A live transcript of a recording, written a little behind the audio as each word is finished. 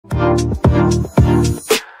Hi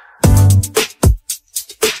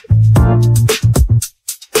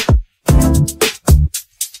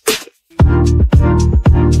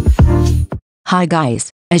guys,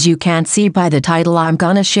 as you can see by the title, I'm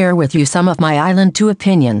gonna share with you some of my Island 2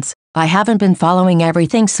 opinions. I haven't been following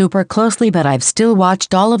everything super closely, but I've still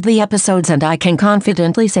watched all of the episodes and I can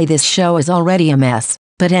confidently say this show is already a mess.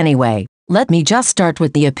 But anyway, let me just start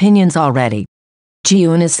with the opinions already.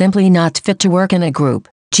 Jiyoon is simply not fit to work in a group.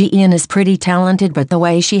 Jiyeon is pretty talented, but the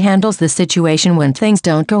way she handles the situation when things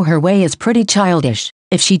don't go her way is pretty childish.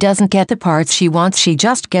 If she doesn't get the parts she wants, she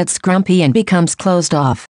just gets grumpy and becomes closed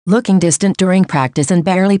off, looking distant during practice and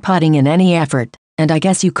barely putting in any effort. And I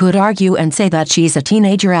guess you could argue and say that she's a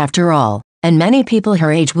teenager after all, and many people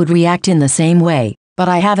her age would react in the same way, but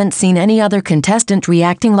I haven't seen any other contestant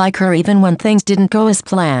reacting like her even when things didn't go as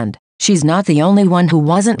planned. She's not the only one who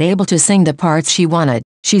wasn't able to sing the parts she wanted.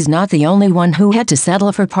 She's not the only one who had to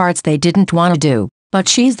settle for parts they didn't want to do, but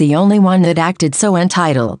she's the only one that acted so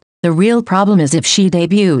entitled. The real problem is if she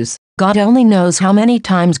debuts, God only knows how many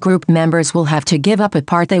times group members will have to give up a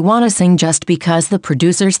part they want to sing just because the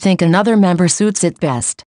producers think another member suits it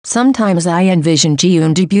best. Sometimes I envision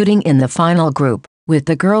Jiyoon debuting in the final group, with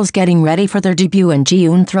the girls getting ready for their debut and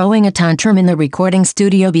Jiyoon throwing a tantrum in the recording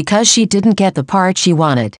studio because she didn't get the part she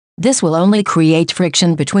wanted. This will only create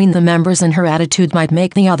friction between the members and her attitude might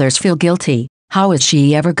make the others feel guilty. How is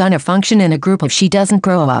she ever gonna function in a group if she doesn't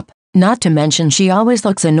grow up? Not to mention she always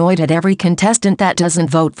looks annoyed at every contestant that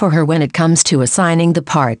doesn't vote for her when it comes to assigning the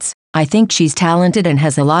parts. I think she's talented and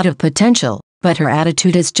has a lot of potential, but her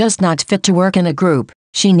attitude is just not fit to work in a group.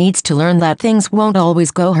 She needs to learn that things won't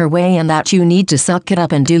always go her way and that you need to suck it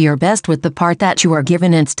up and do your best with the part that you are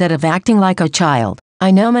given instead of acting like a child. I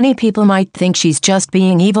know many people might think she's just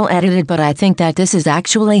being evil edited, but I think that this is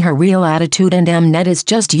actually her real attitude and Mnet is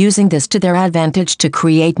just using this to their advantage to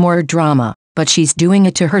create more drama. But she's doing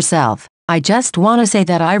it to herself. I just want to say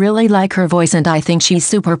that I really like her voice and I think she's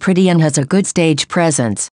super pretty and has a good stage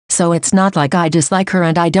presence. So it's not like I dislike her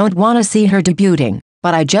and I don't want to see her debuting,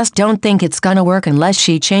 but I just don't think it's gonna work unless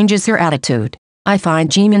she changes her attitude. I find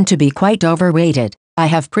Jimin to be quite overrated. I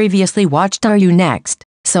have previously watched Are You Next,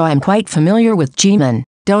 so I'm quite familiar with Jimin.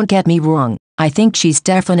 Don't get me wrong, I think she's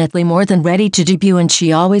definitely more than ready to debut and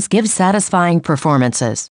she always gives satisfying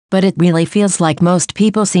performances. But it really feels like most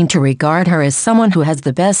people seem to regard her as someone who has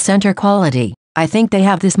the best center quality. I think they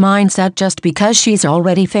have this mindset just because she's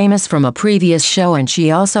already famous from a previous show and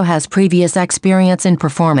she also has previous experience in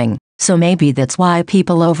performing. So maybe that's why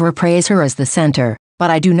people overpraise her as the center.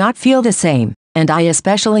 But I do not feel the same, and I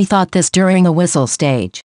especially thought this during a whistle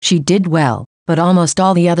stage. She did well, but almost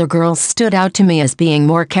all the other girls stood out to me as being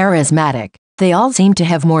more charismatic. They all seemed to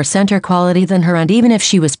have more center quality than her, and even if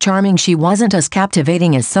she was charming, she wasn't as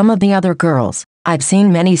captivating as some of the other girls. I've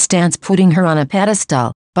seen many stans putting her on a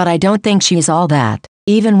pedestal, but I don't think she's all that.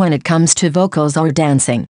 Even when it comes to vocals or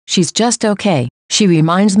dancing, she's just okay. She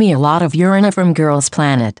reminds me a lot of Urina from Girls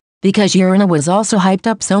Planet, because Urina was also hyped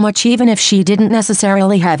up so much even if she didn't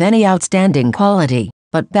necessarily have any outstanding quality.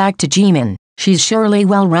 But back to Jimin, she's surely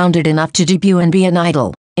well-rounded enough to debut and be an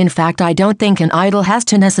idol. In fact, I don't think an idol has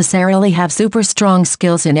to necessarily have super strong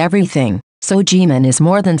skills in everything, so Jimin is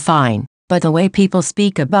more than fine. But the way people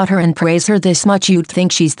speak about her and praise her this much, you'd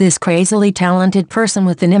think she's this crazily talented person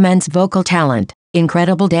with an immense vocal talent,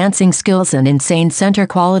 incredible dancing skills and insane center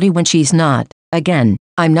quality when she's not. Again,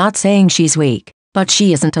 I'm not saying she's weak, but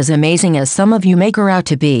she isn't as amazing as some of you make her out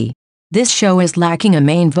to be. This show is lacking a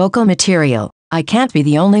main vocal material. I can't be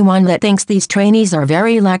the only one that thinks these trainees are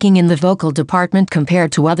very lacking in the vocal department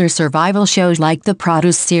compared to other survival shows like the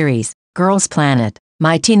Produce series, Girls Planet,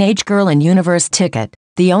 My Teenage Girl and Universe Ticket.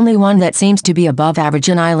 The only one that seems to be above average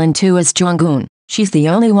in Island 2 is Junghoon. She's the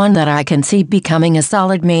only one that I can see becoming a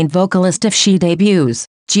solid main vocalist if she debuts.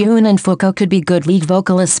 Jihoon and Fuko could be good lead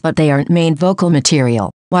vocalists, but they aren't main vocal material,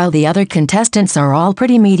 while the other contestants are all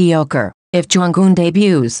pretty mediocre. If Junghoon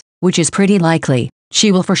debuts, which is pretty likely,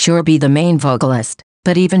 she will for sure be the main vocalist,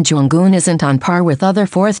 but even Junghoon isn't on par with other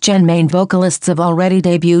 4th-gen main vocalists of already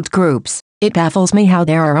debuted groups. It baffles me how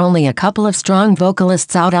there are only a couple of strong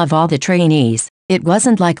vocalists out of all the trainees. It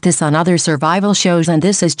wasn't like this on other survival shows, and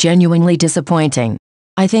this is genuinely disappointing.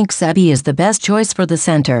 I think Sebi is the best choice for the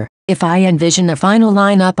center. If I envision a final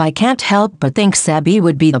lineup, I can't help but think Sebi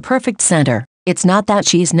would be the perfect center. It's not that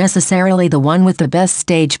she's necessarily the one with the best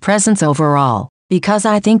stage presence overall, because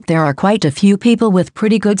I think there are quite a few people with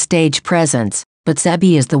pretty good stage presence, but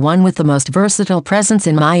Sebi is the one with the most versatile presence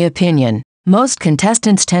in my opinion. Most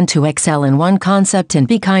contestants tend to excel in one concept and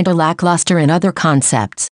be kinda lackluster in other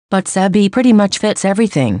concepts, but Sebi pretty much fits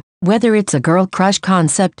everything, whether it's a girl crush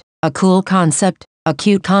concept, a cool concept, a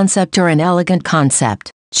cute concept or an elegant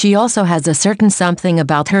concept. She also has a certain something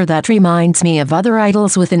about her that reminds me of other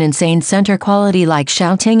idols with an insane center quality like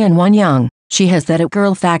Xiaoting and Wonyoung. She has that it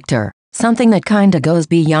girl factor, something that kinda goes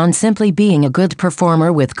beyond simply being a good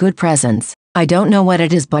performer with good presence. I don't know what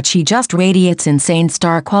it is, but she just radiates insane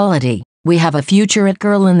star quality. We have a future it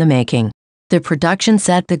girl in the making. The production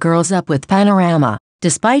set the girls up with panorama.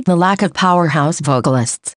 Despite the lack of powerhouse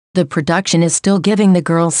vocalists, the production is still giving the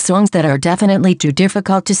girls songs that are definitely too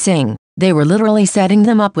difficult to sing. They were literally setting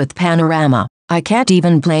them up with panorama. I can't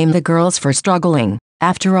even blame the girls for struggling.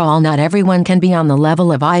 After all, not everyone can be on the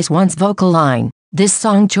level of IZ*ONE's vocal line. This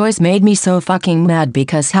song choice made me so fucking mad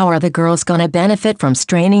because how are the girls gonna benefit from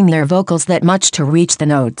straining their vocals that much to reach the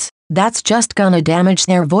notes? That's just gonna damage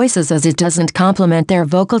their voices as it doesn't complement their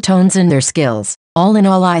vocal tones and their skills. All in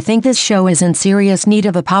all, I think this show is in serious need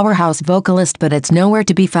of a powerhouse vocalist, but it's nowhere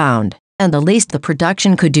to be found. And the least the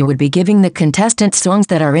production could do would be giving the contestants songs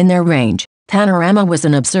that are in their range. Panorama was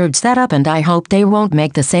an absurd setup, and I hope they won't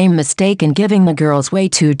make the same mistake in giving the girls way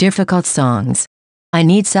too difficult songs. I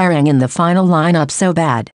need Sarang in the final lineup so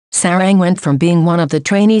bad. Sarang went from being one of the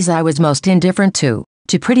trainees I was most indifferent to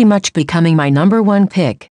pretty much becoming my #1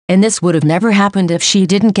 pick. And this would have never happened if she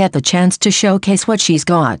didn't get the chance to showcase what she's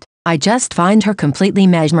got. I just find her completely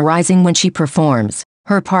mesmerizing when she performs.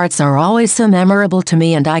 Her parts are always so memorable to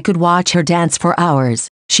me, and I could watch her dance for hours.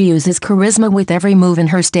 She uses charisma with every move, and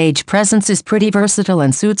her stage presence is pretty versatile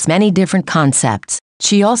and suits many different concepts.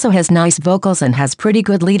 She also has nice vocals and has pretty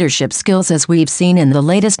good leadership skills, as we've seen in the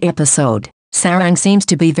latest episode. Sarang seems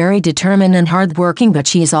to be very determined and hardworking, but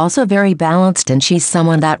she's also very balanced, and she's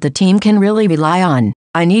someone that the team can really rely on.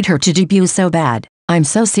 I need her to debut so bad. I'm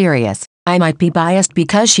so serious. I might be biased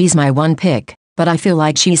because she's my one pick, but I feel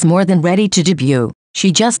like she's more than ready to debut.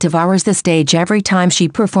 She just devours the stage every time she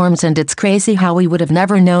performs, and it's crazy how we would have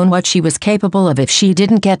never known what she was capable of if she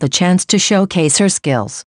didn't get the chance to showcase her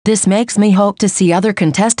skills. This makes me hope to see other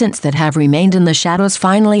contestants that have remained in the shadows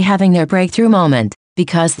finally having their breakthrough moment,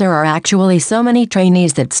 because there are actually so many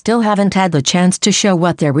trainees that still haven't had the chance to show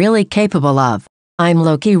what they're really capable of. I'm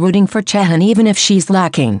low-key rooting for Chehan even if she's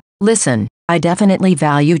lacking. Listen, I definitely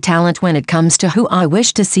value talent when it comes to who I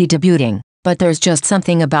wish to see debuting. But there's just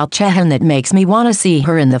something about Chehan that makes me want to see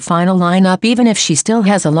her in the final lineup even if she still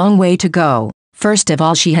has a long way to go. First of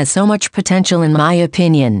all, she has so much potential in my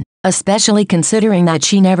opinion, especially considering that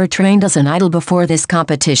she never trained as an idol before this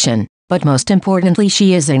competition. But most importantly,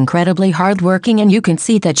 she is incredibly hardworking, and you can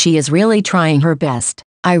see that she is really trying her best.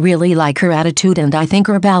 I really like her attitude, and I think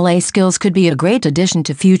her ballet skills could be a great addition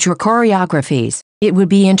to future choreographies. It would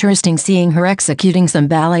be interesting seeing her executing some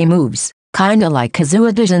ballet moves, kinda like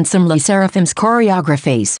Kazuha did in some Le Seraphim's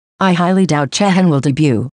choreographies. I highly doubt Chehan will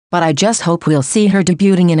debut, but I just hope we'll see her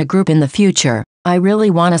debuting in a group in the future. I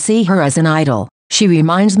really want to see her as an idol. She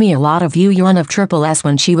reminds me a lot of Yoo-yeon of Triple S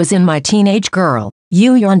when she was in My Teenage Girl.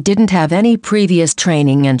 Yoo-yeon didn't have any previous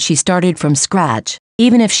training and she started from scratch.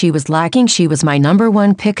 Even if she was lacking, she was my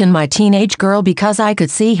 #1 pick in My Teenage Girl because I could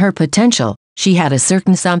see her potential. She had a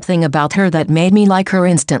certain something about her that made me like her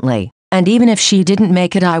instantly. And even if she didn't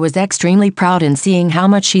make it, I was extremely proud in seeing how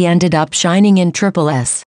much she ended up shining in Triple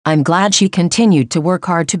S. I'm glad she continued to work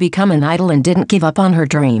hard to become an idol and didn't give up on her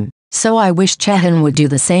dream. So I wish Chehan would do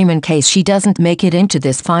the same in case she doesn't make it into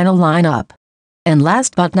this final lineup. And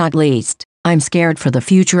last but not least, I'm scared for the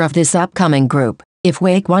future of this upcoming group. If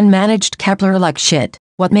Wake One managed Kepler like shit,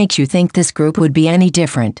 what makes you think this group would be any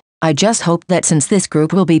different? I just hope that since this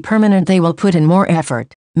group will be permanent, they will put in more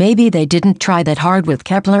effort. Maybe they didn't try that hard with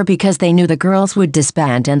Kepler because they knew the girls would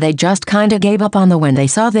disband, and they just kinda gave up on them when they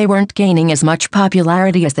saw they weren't gaining as much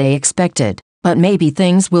popularity as they expected. But maybe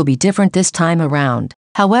things will be different this time around.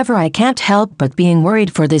 However, I can't help but being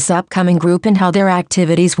worried for this upcoming group and how their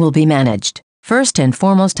activities will be managed. First and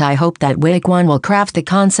foremost, I hope that Wake One will craft the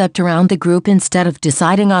concept around the group instead of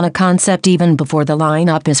deciding on a concept even before the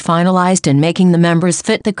lineup is finalized and making the members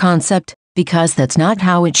fit the concept, because that's not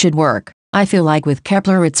how it should work. I feel like with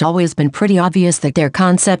Kepler it's always been pretty obvious that their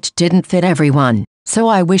concept didn't fit everyone. So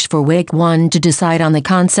I wish for Wake One to decide on the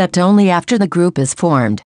concept only after the group is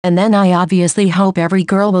formed. And then I obviously hope every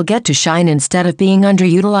girl will get to shine instead of being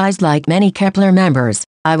underutilized like many Kepler members.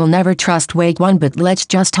 I will never trust Wake One, but let's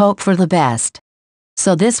just hope for the best.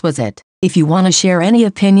 So this was it. If you want to share any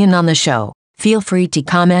opinion on the show, feel free to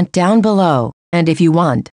comment down below. And if you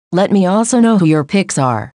want, let me also know who your picks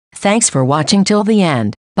are. Thanks for watching till the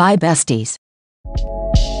end. Bye besties.